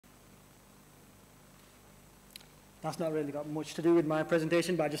That's not really got much to do with my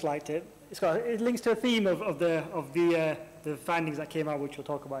presentation, but I just liked it. It links to a theme of the findings that came out, which we'll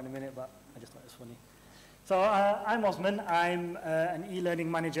talk about in a minute, but I just thought it was funny. So I'm Osman. I'm an e-learning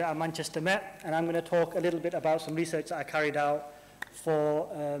manager at Manchester Met, and I'm going to talk a little bit about some research that I carried out for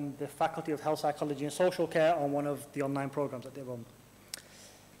the Faculty of Health Psychology and Social Care on one of the online programs that they run.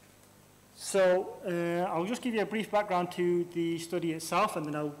 So I'll just give you a brief background to the study itself, and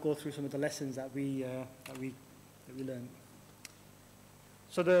then I'll go through some of the lessons that we learned.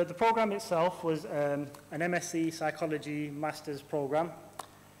 So the program itself was an MSc Psychology Master's program,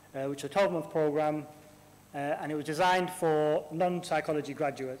 which is a 12-month program, and it was designed for non-psychology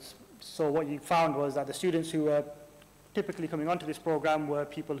graduates. So what you found was that the students who were typically coming onto this program were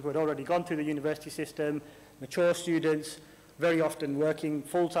people who had already gone through the university system, mature students, very often working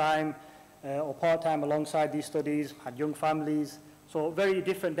full-time or part-time alongside these studies, had young families. So a very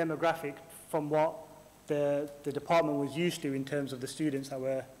different demographic from what the department was used to in terms of the students that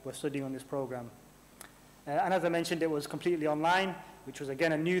were studying on this program. And as I mentioned, it was completely online, which was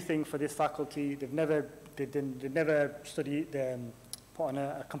again a new thing for this faculty. They've never studied, put on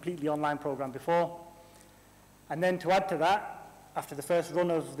a completely online program before. And then to add to that, after the first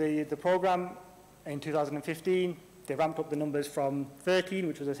run of the program in 2015, they ramped up the numbers from 13,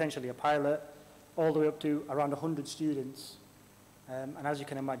 which was essentially a pilot, all the way up to around 100 students. And as you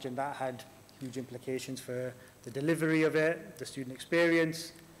can imagine, that had huge implications for the delivery of it, the student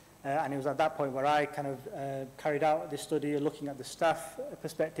experience. And it was at that point where I kind of carried out this study, looking at the staff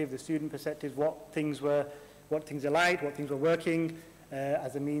perspective, the student perspective, what things they liked, what things were working,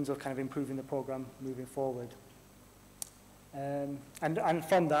 as a means of kind of improving the program moving forward. And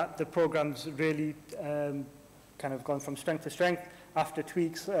from that, the program's really kind of gone from strength to strength. After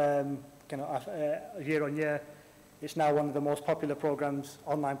tweaks, year on year, it's now one of the most popular programs,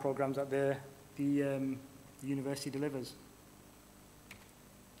 online programs that the university delivers.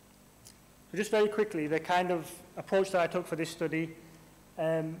 So just very quickly, the kind of approach that I took for this study,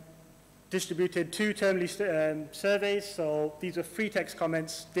 distributed 2 termly surveys. So these were free text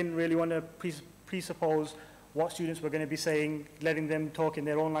comments, didn't really want to presuppose what students were going to be saying, letting them talk in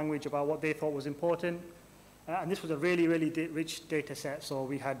their own language about what they thought was important. And this was a really, really rich data set. So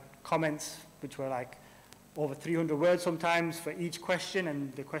we had comments which were like over 300 words sometimes for each question,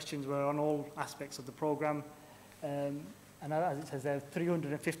 and the questions were on all aspects of the program. And as it says there,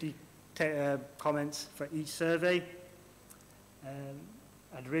 350 comments for each survey.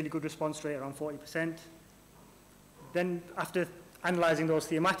 Had a really good response rate, around 40%. Then after analysing those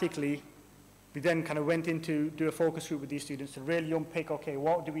thematically, we then kind of went in to do a focus group with these students to really unpick, okay,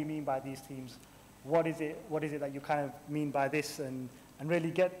 what do we mean by these themes? What is it that you kind of mean by this? And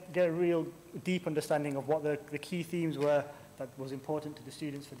really get a real deep understanding of what the key themes were that was important to the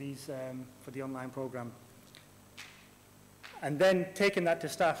students for these for the online program. And then taking that to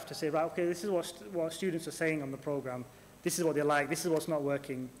staff to say, right, okay, this is what students are saying on the program. This is what they like. This is what's not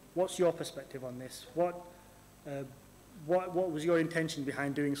working. What's your perspective on this? What was your intention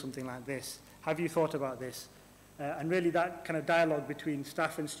behind doing something like this? Have you thought about this? And really that kind of dialogue between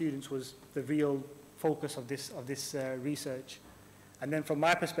staff and students was the real focus of this research. And then from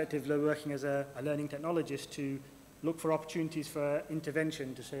my perspective, working as a learning technologist, to look for opportunities for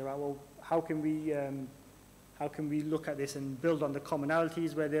intervention, to say, right, well, how can we look at this and build on the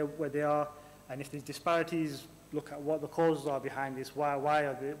commonalities where they are, and if there's disparities, look at what the causes are behind this. Why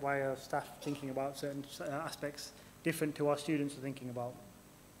are staff thinking about certain aspects different to what students are thinking about?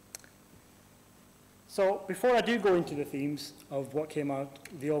 So before I do go into the themes of what came out,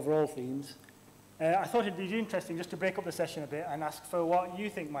 the overall themes, I thought it'd be interesting just to break up the session a bit and ask for what you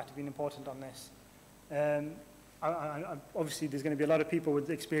think might have been important on this. Obviously, there's going to be a lot of people with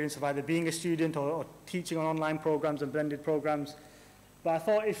the experience of either being a student or teaching on online programs and blended programs. But I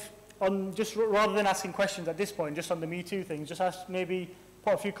thought just rather than asking questions at this point, just on the Me Too things, just maybe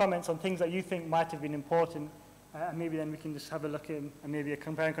put a few comments on things that you think might have been important, and maybe then we can just have a look and maybe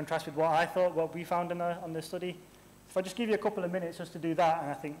compare and contrast with what we found on the study. If I just give you a couple of minutes just to do that,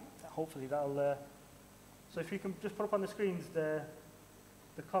 and I think hopefully that'll... so if you can just put up on the screens the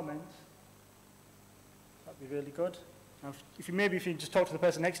comments, that'd be really good. Now, if you just talk to the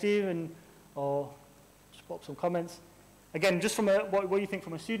person next to you or just put up some comments. Again, just from what you think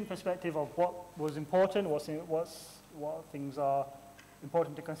from a student perspective of what was important, what things are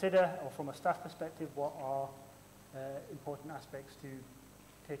important to consider, or from a staff perspective, what are important aspects to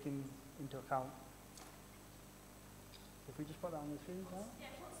take into account. If we just put that on the screen now. Yeah,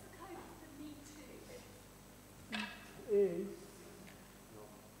 what's the code for the Me Too? It is...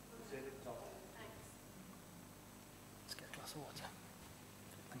 Thanks. Let's get a glass of water.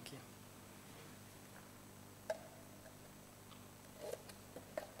 Thank you.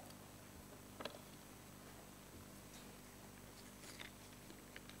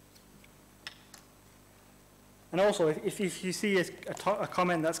 And also, if you see a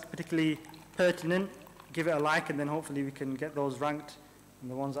comment that's particularly pertinent, give it a like, and then hopefully we can get those ranked,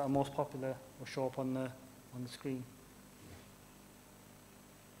 and the ones that are most popular will show up on the screen.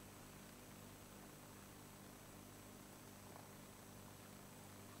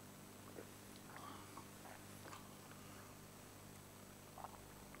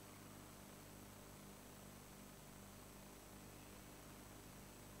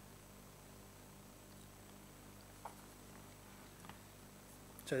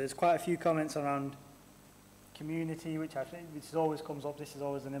 So there's quite a few comments around community, which I think this always comes up. This is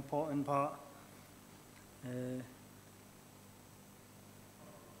always an important part.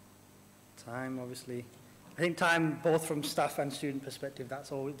 Time, obviously. I think time, both from staff and student perspective, that's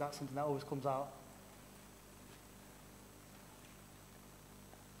something that always comes out.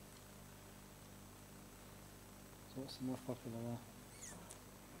 So what's the most popular there?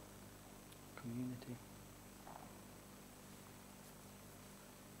 Community.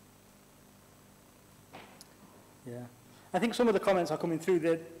 Yeah, I think some of the comments are coming through.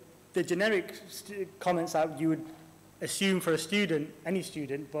 The generic comments that you would assume for a student, any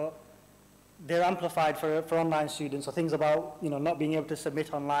student, but they're amplified for online students. So things about, you know, not being able to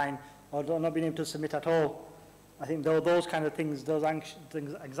submit online or not being able to submit at all. I think those kind of things, those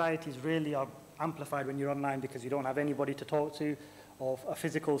anxieties really are amplified when you're online because you don't have anybody to talk to or a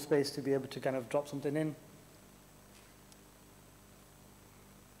physical space to be able to kind of drop something in.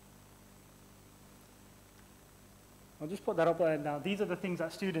 I'll just put that up there now. These are the things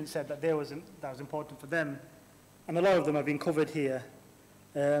that students said that that was important for them, and a lot of them have been covered here.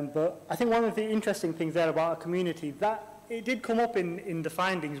 But I think one of the interesting things there about a community, that it did come up in the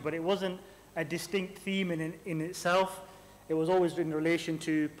findings, but it wasn't a distinct theme in itself. It was always in relation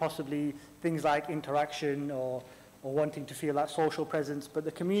to possibly things like interaction or wanting to feel that social presence. But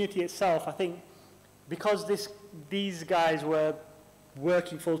the community itself, I think, because these guys were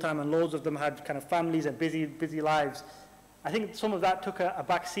working full-time and loads of them had kind of families and busy lives, I think some of that took a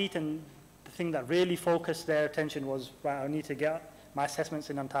back seat, and the thing that really focused their attention was, right, I need to get my assessments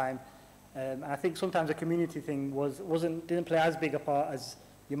in on time. And I think sometimes the community thing didn't play as big a part as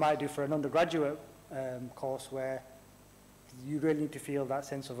you might do for an undergraduate course, where you really need to feel that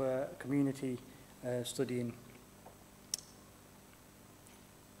sense of a community studying.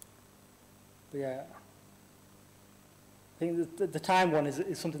 But yeah, I think the time one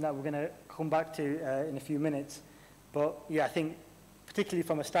is something that we're going to come back to in a few minutes. But yeah, I think particularly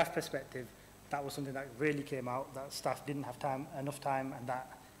from a staff perspective, that was something that really came out, that staff didn't have enough time, and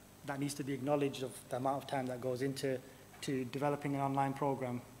that needs to be acknowledged, of the amount of time that goes into developing an online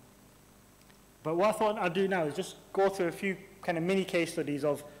program. But what I thought I'd do now is just go through a few kind of mini case studies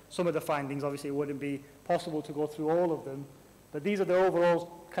of some of the findings. Obviously, it wouldn't be possible to go through all of them, but these are the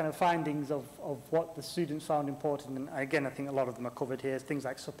overall kind of findings of what the students found important. And again, I think a lot of them are covered here. Things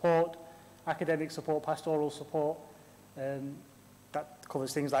like support, academic support, pastoral support. That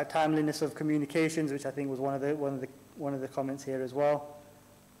covers things like timeliness of communications, which I think was one of the comments here as well.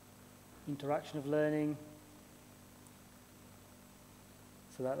 Interaction of learning.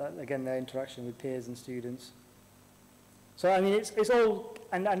 So that again, their interaction with peers and students. So I mean, it's all,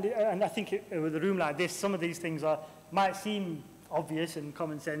 and I think with a room like this, some of these things might seem obvious and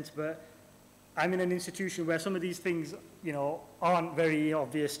common sense, but I'm in an institution where some of these things, you know, aren't very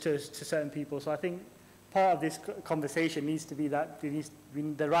obvious to certain people. So I think part of this conversation needs to be that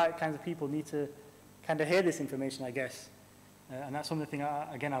the right kinds of people need to kind of hear this information, I guess. And that's something,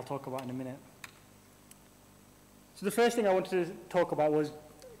 again, I'll talk about in a minute. So the first thing I wanted to talk about was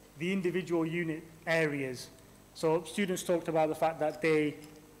the individual unit areas. So students talked about the fact that they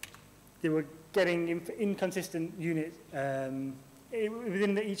were getting inconsistent units.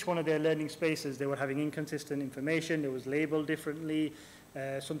 Within each one of their learning spaces, they were having inconsistent information. It was labeled differently.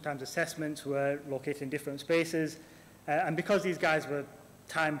 Sometimes assessments were located in different spaces. And because these guys were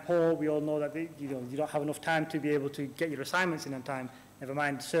time poor, we all know that you don't have enough time to be able to get your assignments in on time, never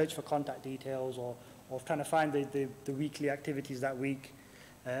mind search for contact details or trying to find the weekly activities that week.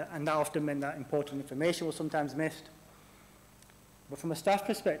 And that often meant that important information was sometimes missed. But from a staff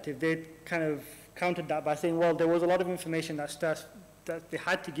perspective, they kind of countered that by saying, well, there was a lot of information that they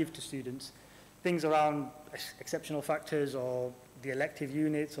had to give to students, things around exceptional factors or the elective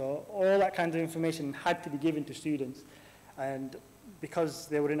units, or all that kind of information had to be given to students. And because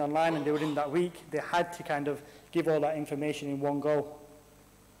they were in online and they were in that week, they had to kind of give all that information in one go.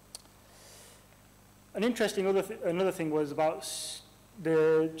 An interesting another thing was about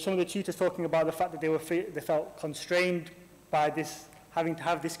some of the tutors talking about the fact that they felt constrained by this, having to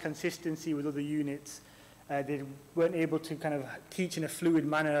have this consistency with other units. They weren't able to kind of teach in a fluid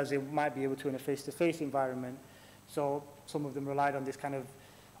manner as they might be able to in a face-to-face environment. So some of them relied on this kind of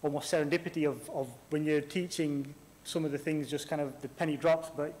almost serendipity of when you're teaching, some of the things just kind of the penny drops,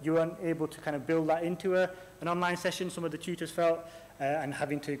 but you weren't able to kind of build that into an online session, some of the tutors felt, and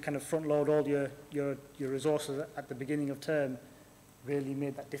having to kind of front load all your resources at the beginning of term really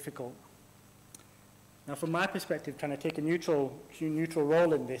made that difficult. Now from my perspective, trying to take a neutral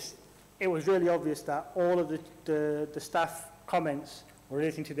role in this, it was really obvious that all of the staff comments were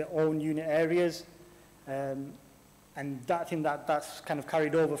relating to their own unit areas, and I think that's kind of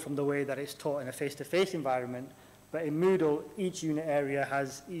carried over from the way that it's taught in a face-to-face environment. But in Moodle, each unit area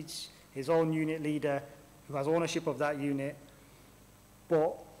has his own unit leader who has ownership of that unit,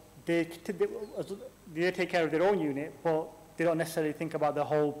 but they take care of their own unit, but they don't necessarily think about the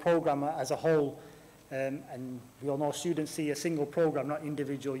whole program as a whole. And we all know students see a single program, not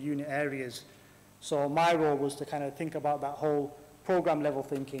individual unit areas. So my role was to kind of think about that whole program level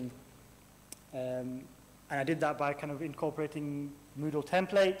thinking. And I did that by kind of incorporating Moodle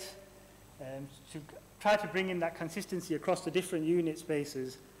templates to try to bring in that consistency across the different unit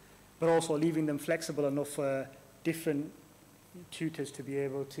spaces, but also leaving them flexible enough for different tutors to be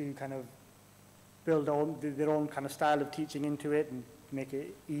able to kind of build their own kind of style of teaching into it and make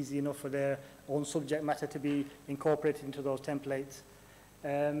it easy enough for their own subject matter to be incorporated into those templates.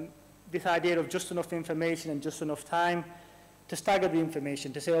 This idea of just enough information and just enough time to stagger the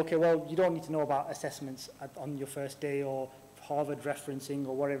information, to say, okay, well, you don't need to know about assessments on your first day or Harvard referencing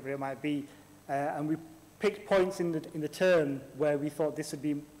or whatever it might be. And we picked points in the term where we thought this would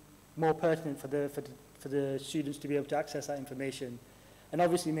be more pertinent for the students to be able to access that information, and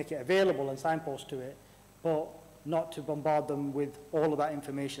obviously make it available and signpost to it, but not to bombard them with all of that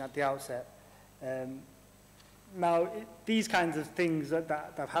information at the outset. Now, these kinds of things that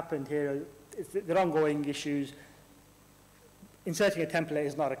have happened here, they're ongoing issues. Inserting a template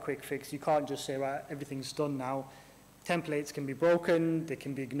is not a quick fix. You can't just say, right, everything's done now. Templates can be broken, they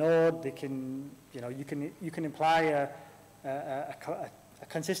can be ignored, they can, you can imply a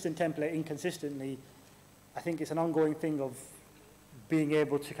consistent template inconsistently. I think it's an ongoing thing of being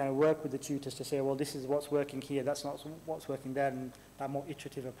able to kind of work with the tutors to say, well, this is what's working here, that's not what's working there, and that more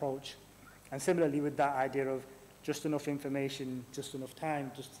iterative approach. And similarly with that idea of just enough information, just enough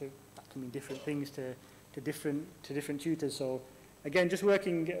time, that can mean different things to different tutors. So again, just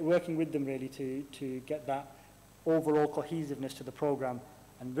working with them really to get that overall cohesiveness to the program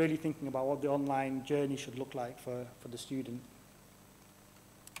and really thinking about what the online journey should look like for the student.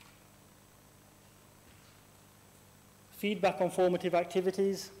 Feedback on formative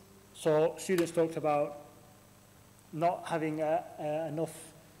activities. So students talked about not having enough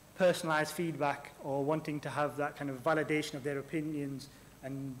personalized feedback or wanting to have that kind of validation of their opinions,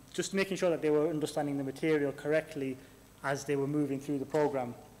 and just making sure that they were understanding the material correctly as they were moving through the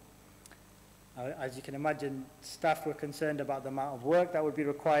program. As you can imagine, staff were concerned about the amount of work that would be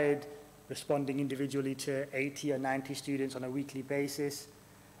required, responding individually to 80 or 90 students on a weekly basis.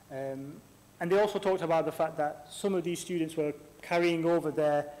 And they also talked about the fact that some of these students were carrying over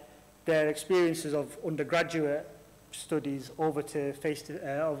their experiences of undergraduate studies over to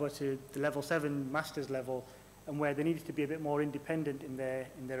the level 7 master's level, and where they needed to be a bit more independent in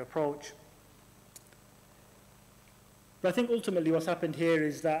their approach. But I think ultimately what's happened here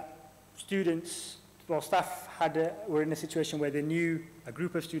is that staff were in a situation where they knew a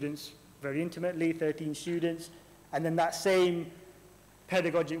group of students very intimately, 13 students, and then that same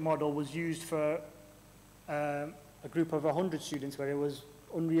pedagogic model was used for a group of 100 students, where it was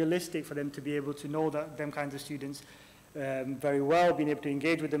unrealistic for them to be able to know them kinds of students very well, being able to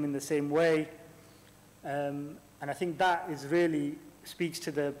engage with them in the same way. And I think that really speaks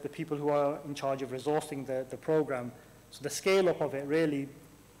to the people who are in charge of resourcing the program. So the scale up of it really,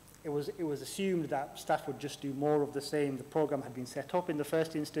 it was assumed that staff would just do more of the same. The program had been set up in the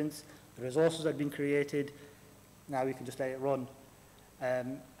first instance, the resources had been created, now we can just let it run.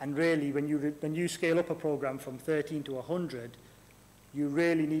 And really, when you scale up a program from 13 to 100, you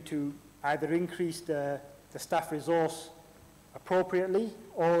really need to either increase the staff resource appropriately,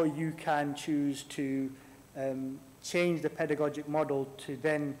 or you can choose to change the pedagogic model to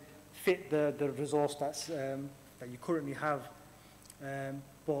then fit the resource that you currently have.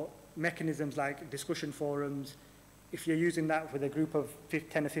 But mechanisms like discussion forums, if you're using that with a group of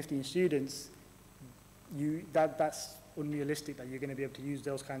 10 or 15 students, that's unrealistic that you're going to be able to use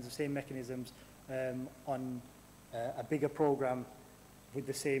those kinds of same mechanisms on a bigger program with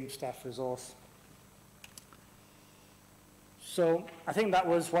the same staff resource. So I think that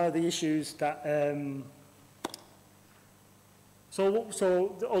was one of the issues that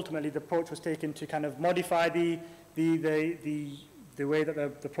so ultimately the approach was taken to kind of modify the way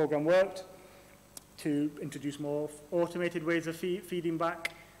that the program worked, to introduce more automated ways of feeding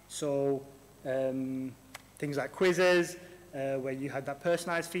back. So things like quizzes, where you had that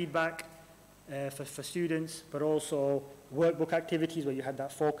personalized feedback for students, but also workbook activities where you had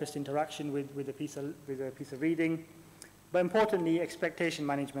that focused interaction with a piece of reading. But importantly, expectation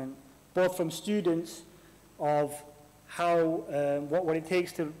management, both from students of how, what it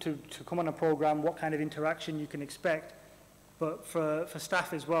takes to come on a program, what kind of interaction you can expect, but for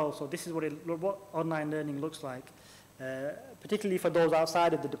staff as well. So this is what online learning looks like, particularly for those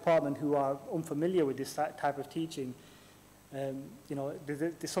outside of the department who are unfamiliar with this type of teaching. You know,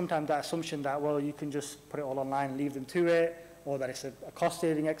 there's sometimes that assumption that, well, you can just put it all online and leave them to it, or that it's a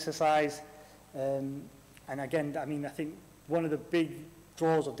cost-saving exercise. And again, I mean, I think one of the big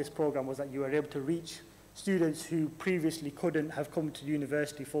draws of this program was that you were able to reach students who previously couldn't have come to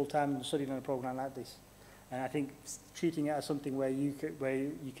university full-time and studied on a program like this. And I think treating it as something where you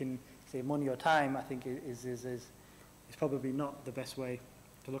can save money or time, I think is probably not the best way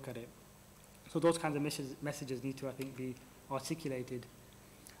to look at it. So those kinds of messages need to, I think, be articulated.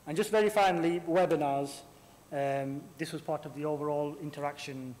 And just very finally, webinars. This was part of the overall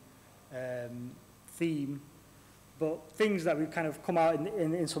interaction theme, but things that we've kind of come out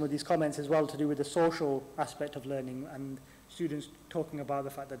in some of these comments as well to do with the social aspect of learning, and students talking about the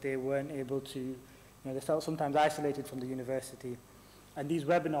fact that they weren't able to, you know, they felt sometimes isolated from the university. And these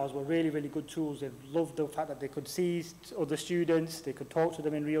webinars were really, really good tools. They loved the fact that they could see other students, they could talk to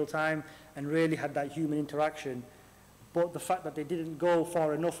them in real time, and really had that human interaction. But the fact that they didn't go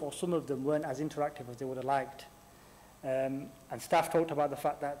far enough, or some of them weren't as interactive as they would have liked. And staff talked about the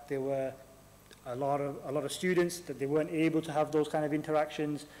fact that there were a lot of students that they weren't able to have those kind of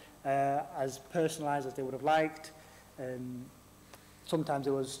interactions as personalized as they would have liked. Sometimes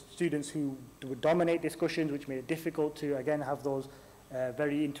there was students who would dominate discussions, which made it difficult to, again, have those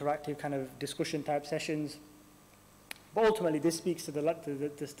very interactive kind of discussion type sessions. But ultimately, this speaks to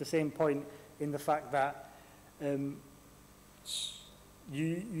the same point in the fact that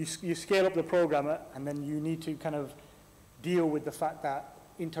you scale up the program, and then you need to kind of deal with the fact that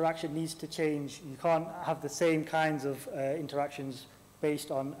interaction needs to change. You can't have the same kinds of interactions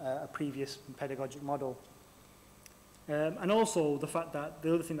based on a previous pedagogic model. And also the fact that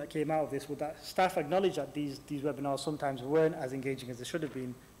the other thing that came out of this was that staff acknowledged that these webinars sometimes weren't as engaging as they should have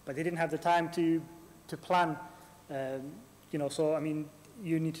been, but they didn't have the time to plan. You know, so I mean,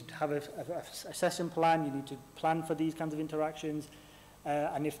 you need to have a session plan, you need to plan for these kinds of interactions,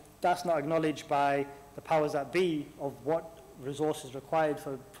 and if that's not acknowledged by the powers that be of what resources required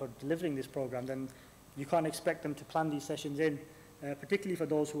for delivering this program, then you can't expect them to plan these sessions in, particularly for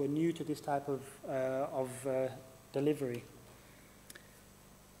those who are new to this type of delivery.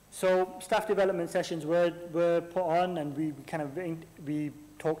 So staff development sessions were put on, and we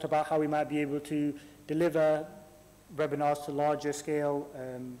talked about how we might be able to deliver webinars to larger scale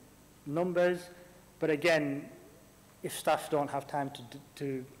numbers, but again, if staff don't have time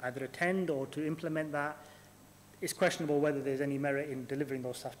to either attend or to implement that, it's questionable whether there's any merit in delivering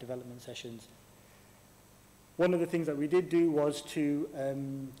those staff development sessions. One of the things that we did do was to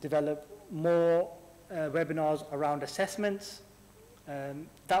develop more webinars around assessments.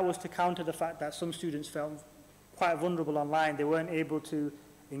 That was to counter the fact that some students felt quite vulnerable online. They weren't able to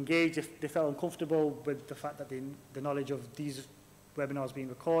engage if they felt uncomfortable with the fact that the knowledge of these webinars being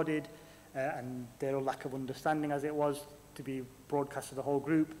recorded and their lack of understanding as it was to be broadcast to the whole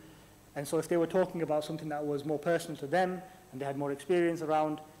group. And so if they were talking about something that was more personal to them and they had more experience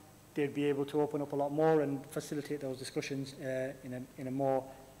around, they'd be able to open up a lot more and facilitate those discussions in a more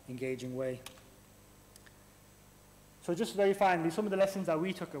engaging way. So just very finally, some of the lessons that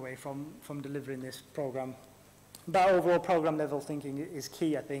we took away from delivering this program. That overall program level thinking is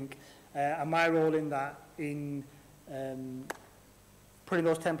key, I think, and my role in that, in putting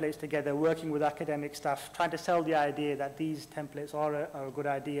those templates together, working with academic staff, trying to sell the idea that these templates are a good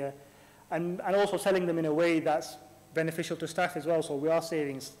idea, and also selling them in a way that's beneficial to staff as well. So we are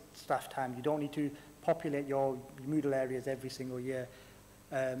saving staff time. You don't need to populate your Moodle areas every single year.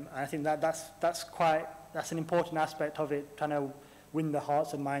 And I think that's an important aspect of it, trying to win the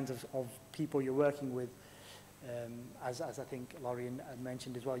hearts and minds of people you're working with. As I think Laurie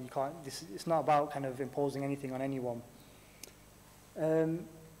mentioned as well, it's not about kind of imposing anything on anyone.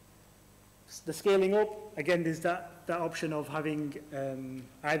 The scaling up, again, there's that option of having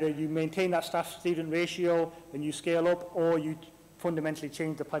either you maintain that staff-student ratio when you scale up, or you fundamentally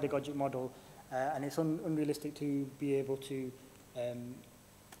change the pedagogic model, and it's unrealistic to be able to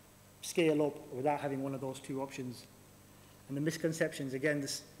scale up without having one of those two options. And the misconceptions, again,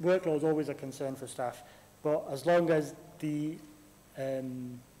 this workload is always a concern for staff, but as long as the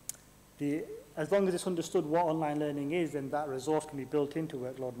as long as it's understood what online learning is, then that resource can be built into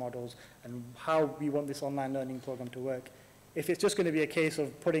workload models and how we want this online learning program to work. If it's just going to be a case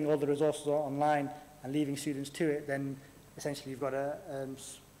of putting all the resources online and leaving students to it, then essentially you've got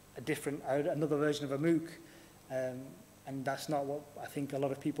another version of a MOOC, and that's not what I think a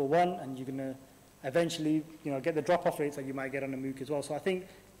lot of people want, and you're going to eventually, get the drop-off rates that you might get on a MOOC as well. So I think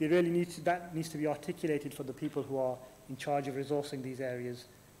that needs to be articulated for the people who are in charge of resourcing these areas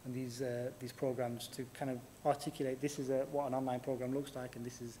and these programs, to kind of articulate this is what an online program looks like, and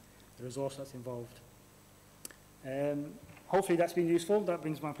this is the resource that's involved. Hopefully that's been useful. That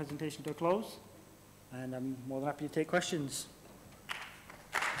brings my presentation to a close, and I'm more than happy to take questions.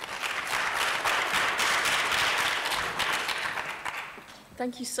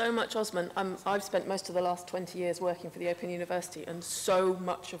 Thank you so much, Osman. I've spent most of the last 20 years working for the Open University, and so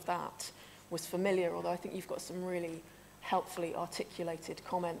much of that was familiar, although I think you've got some really helpfully articulated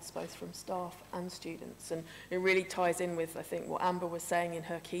comments, both from staff and students. And it really ties in with, I think, what Amber was saying in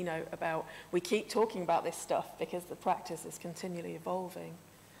her keynote about we keep talking about this stuff because the practice is continually evolving.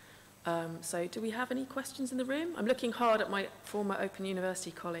 So do we have any questions in the room? I'm looking hard at my former Open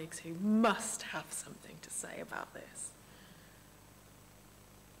University colleagues who must have something to say about this.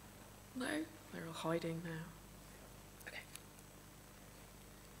 No? They're all hiding now. Okay.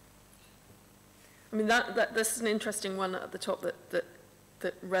 I mean, this is an interesting one at the top that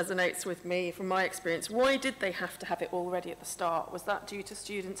resonates with me from my experience. Why did they have to have it already at the start? Was that due to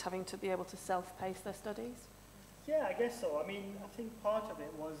students having to be able to self-pace their studies? Yeah, I guess so. I mean, I think part of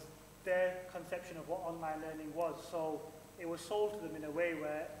it was their conception of what online learning was. So it was sold to them in a way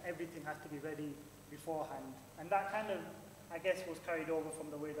where everything has to be ready beforehand. And that kind of, I guess, was carried over from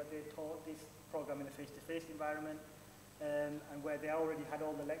the way that they taught this program in a face-to-face environment, and where they already had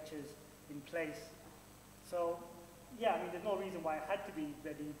all the lectures in place. So, yeah, I mean, there's no reason why it had to be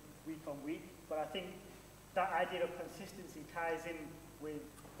ready week on week, but I think that idea of consistency ties in with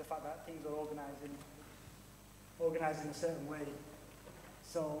the fact that things are organized in a certain way.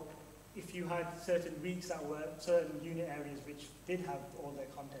 So if you had certain weeks that were certain unit areas which did have all their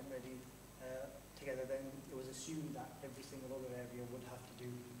content ready together, then it was assumed that every single other area would have to do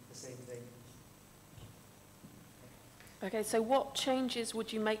the same thing. Okay, so what changes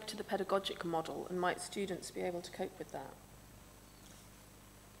would you make to the pedagogic model, and might students be able to cope with that?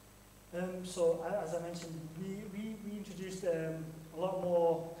 So as I mentioned, we introduced a lot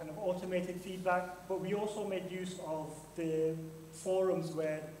more kind of automated feedback, but we also made use of the forums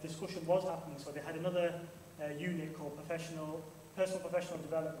where discussion was happening. So they had another unit called personal professional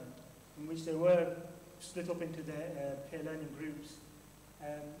development, in which they were split up into their peer learning groups.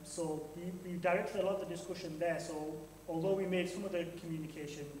 So we directed a lot of the discussion there. So although we made some of the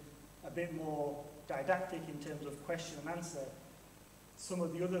communication a bit more didactic in terms of question and answer, some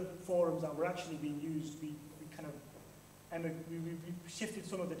of the other forums that were actually being used, we shifted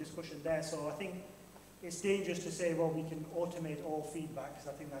some of the discussion there. So I think it's dangerous to say, well, we can automate all feedback, because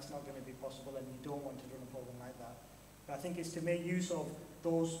I think that's not going to be possible, and you don't want to run a program like that. But I think it's to make use of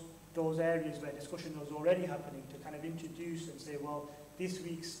those areas where discussion was already happening, to kind of introduce and say, well, this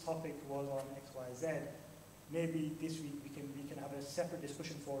week's topic was on X, Y, Z. Maybe this week we can have a separate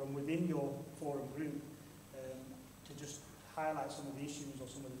discussion forum within your forum group to just highlight some of the issues or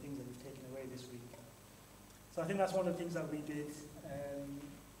some of the things that we've taken away this week. So I think that's one of the things that we did.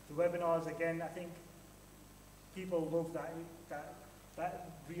 The webinars, again, I think people love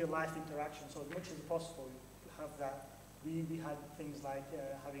that real life interaction. So as much as possible, have that. We had things like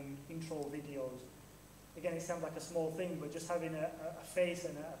having intro videos. Again, it sounds like a small thing, but just having a face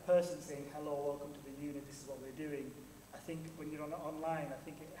and a person saying, hello, welcome to the unit, this is what we're doing. I think when you're online, I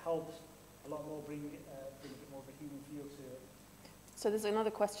think it helps a lot more bring a bit more of a human feel to it. So there's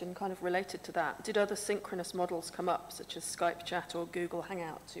another question kind of related to that. Did other synchronous models come up, such as Skype chat or Google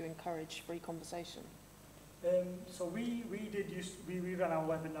Hangout, to encourage free conversation? So we ran our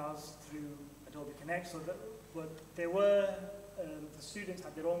webinars through Adobe Connect, but there were, the students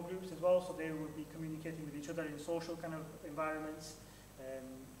had their own groups as well, so they would be communicating with each other in social kind of environments,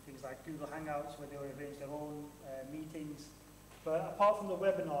 things like Google Hangouts, where they would arrange their own meetings. But apart from the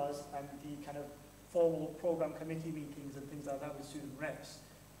webinars and the kind of formal program committee meetings and things like that with student reps,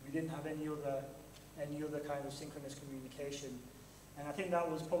 we didn't have any other kind of synchronous communication. And I think that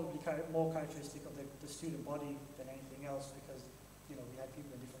was probably more characteristic of the student body than anything else, because we had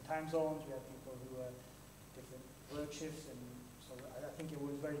people in different time zones, we had people who were different work shifts, and so I think it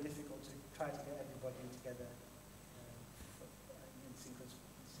was very difficult to try to get everybody together in a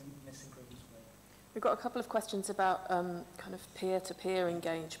synchronous way. We've got a couple of questions about kind of peer-to-peer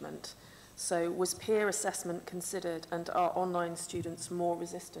engagement. So was peer assessment considered, and are online students more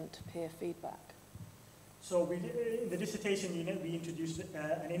resistant to peer feedback? So we, in the dissertation unit, we introduced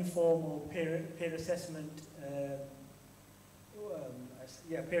an informal peer assessment,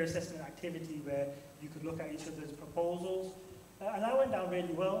 peer assessment activity where you could look at each other's proposals, and that went down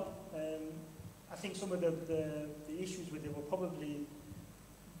really well. I think some of the issues with it were probably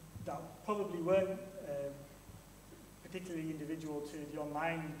weren't particularly individual to the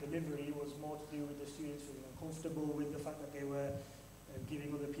online delivery. It was more to do with the students feeling uncomfortable with the fact that they were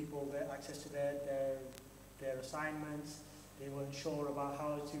giving other people their access to their assignments. They weren't sure about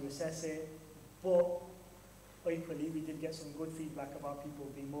how to assess it, but equally we did get some good feedback about people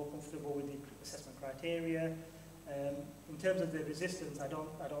being more comfortable with the assessment criteria. In terms of the resistance, I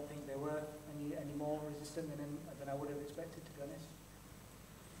don't think there were any more resistant than I would have expected, to be honest.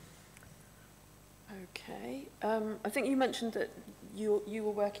 Okay. I think you mentioned that you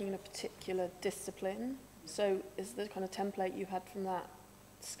were working in a particular discipline. So is the kind of template you had from that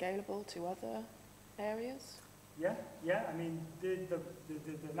scalable to other areas? Yeah. I mean, they've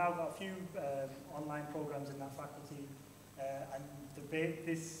now got a few online programs in that faculty, and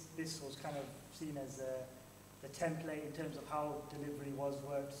this was kind of seen as the template in terms of how delivery was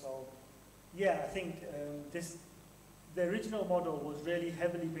worked. So, yeah, I think the original model was really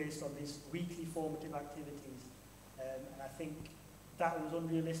heavily based on these weekly formative activities, and I think that was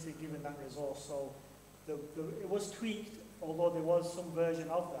unrealistic given that resource. So it was tweaked, although there was some version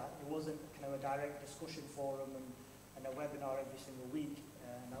of that. It wasn't kind of a direct discussion forum and a webinar every single week,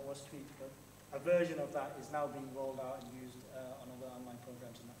 and that was tweaked. But a version of that is now being rolled out and used on other online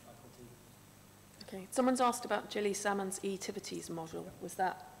programs in that faculty. Okay. Someone's asked about Gilly Salmon's e-activities model. Was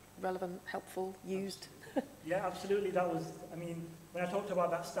that relevant, helpful, used? Yeah, absolutely. That was, I mean, when I talked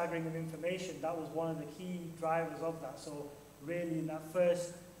about that staggering of information, that was one of the key drivers of that. So really in that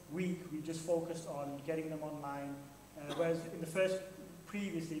first week, we just focused on getting them online, whereas in the first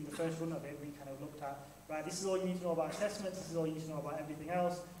run of it, we kind of looked at, right, this is all you need to know about assessments, this is all you need to know about everything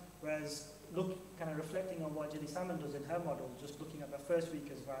else, whereas kind of reflecting on what Gilly Salmon does in her model, just looking at the first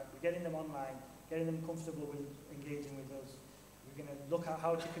week as, right, we're getting them online, getting them comfortable with engaging with us. We're going to look at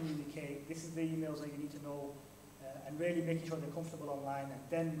how to communicate. This is the emails that you need to know, and really making sure they're comfortable online, and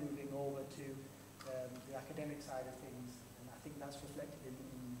then moving over to the academic side of things. And I think that's reflected in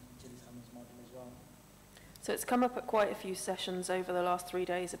Gilly Salmon's model as well. So it's come up at quite a few sessions over the last 3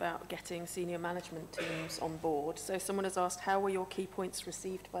 days about getting senior management teams on board. So someone has asked, how were your key points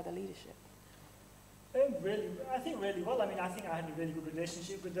received by the leadership? I think really well. I mean, I think I had a really good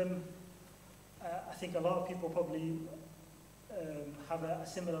relationship with them. I think a lot of people probably have a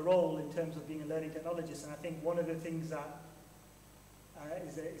similar role in terms of being a learning technologist, and I think one of the things that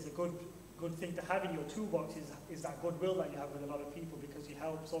is a good thing to have in your toolbox is that goodwill that you have with a lot of people, because you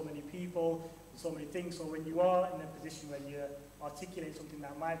help so many people with so many things. So when you are in a position where you articulate something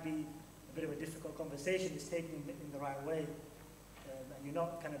that might be a bit of a difficult conversation, it's taken in the right way, and you're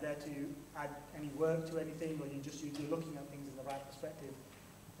not kind of there to add any work to anything, or you're looking at things in the right perspective.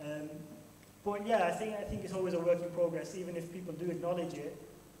 But yeah, I think it's always a work in progress. Even if people do acknowledge it,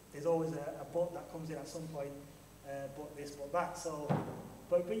 there's always a but that comes in at some point, but this, but that. So,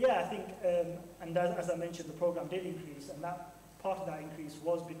 but yeah, I think, and as I mentioned, the program did increase, and that part of that increase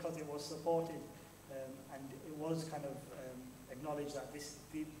was because it was supported, and it was kind of acknowledged that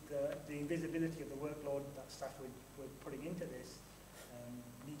the invisibility of the workload that staff were putting into this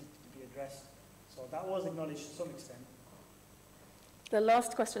needed to be addressed. So that was acknowledged to some extent. The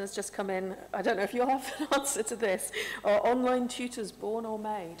last question has just come in. I don't know if you'll have an answer to this. Are online tutors born or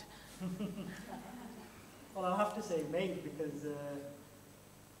made? Well, I'll have to say made, because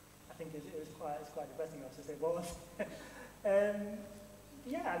I think it's quite depressing to say both.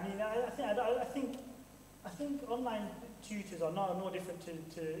 Yeah, I mean, I think online tutors are no different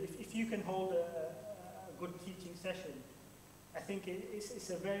to if you can hold a good teaching session. I think it's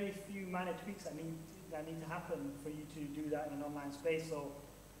a very few minor tweaks that need to happen for you to do that in an online space. So,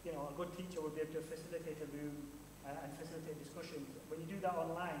 you know, a good teacher would be able to facilitate a room and facilitate discussions. When you do that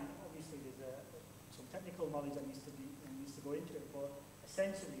online, obviously there's some technical knowledge that needs to go into it, but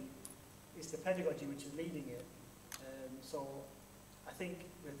essentially it's the pedagogy which is leading it. So I think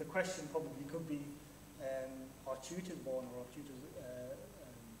the question probably could be, are tutors born or are tutors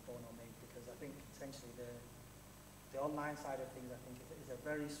born or made? Because I think essentially the online side of things, I think, is a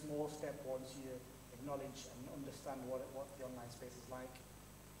very small step once you acknowledge and understand what the online space is like.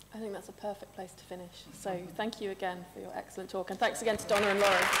 I think that's a perfect place to finish. So thank you again for your excellent talk, and thanks again to Donna and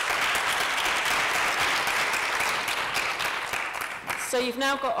Laurie. So you've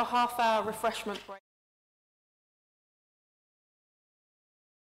now got a half-hour refreshment break.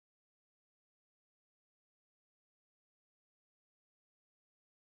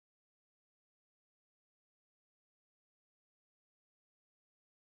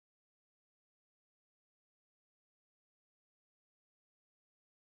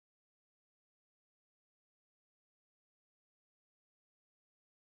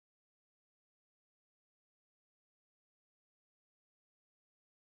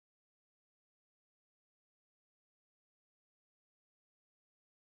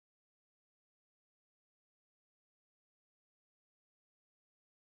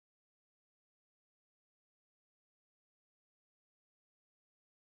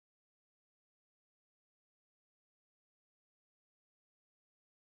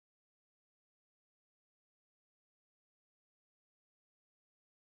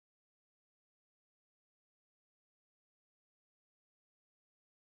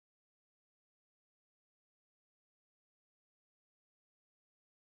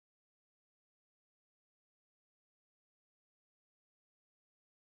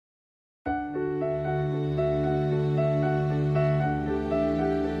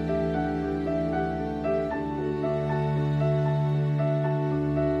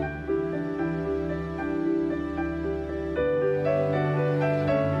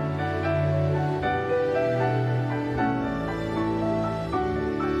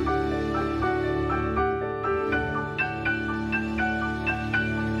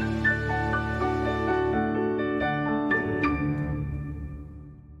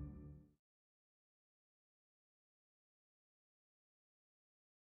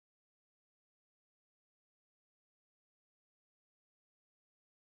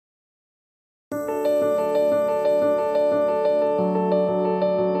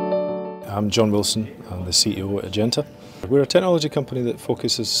 I'm John Wilson, I'm the CEO at Agenta. We're a technology company that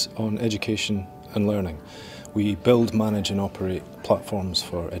focuses on education and learning. We build, manage and operate platforms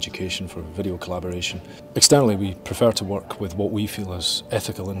for education, for video collaboration. Externally, we prefer to work with what we feel as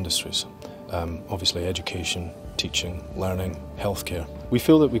ethical industries. Obviously education, teaching, learning, healthcare. We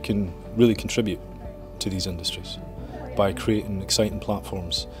feel that we can really contribute to these industries by creating exciting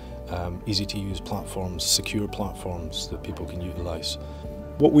platforms, easy to use platforms, secure platforms that people can utilise.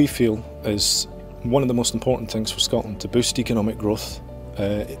 What we feel is one of the most important things for Scotland to boost economic growth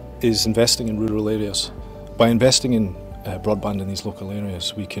is investing in rural areas. By investing in broadband in these local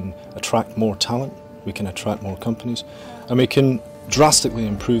areas, we can attract more talent, we can attract more companies, and we can drastically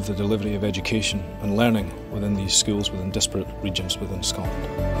improve the delivery of education and learning within these schools within disparate regions within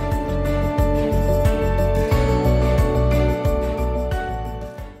Scotland.